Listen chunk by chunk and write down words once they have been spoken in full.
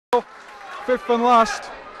fifth and last.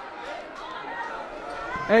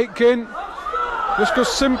 Aitken just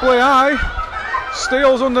goes simply high.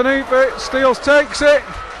 Steele's underneath it. Steele takes it.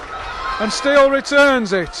 And Steele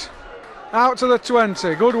returns it. Out to the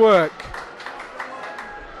 20. Good work.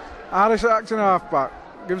 Harris acting halfback.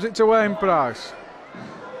 Gives it to Wayne Price.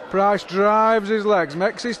 Price drives his legs.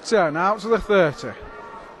 Makes his 10. Out to the 30.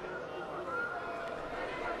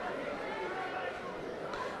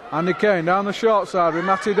 Andy Kane down the short side with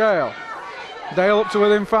Matty Dale. Dale up to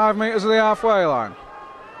within 5 metres of the halfway line.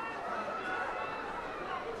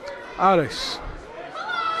 Harris.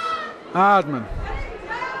 Hardman.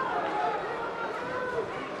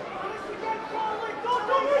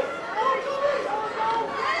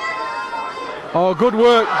 Oh, good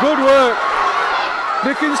work, good work.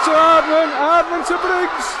 Dickens to Hardman, Hardman to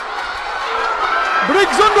Briggs.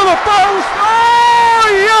 Briggs under the post. Oh,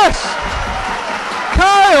 yes!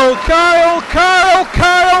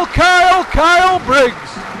 Kyle Briggs.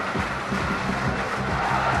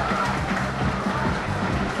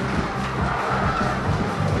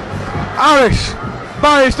 Harris,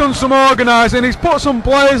 Barry's done some organising, he's put some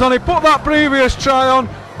plays on, he put that previous try on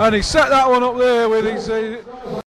and he set that one up there with his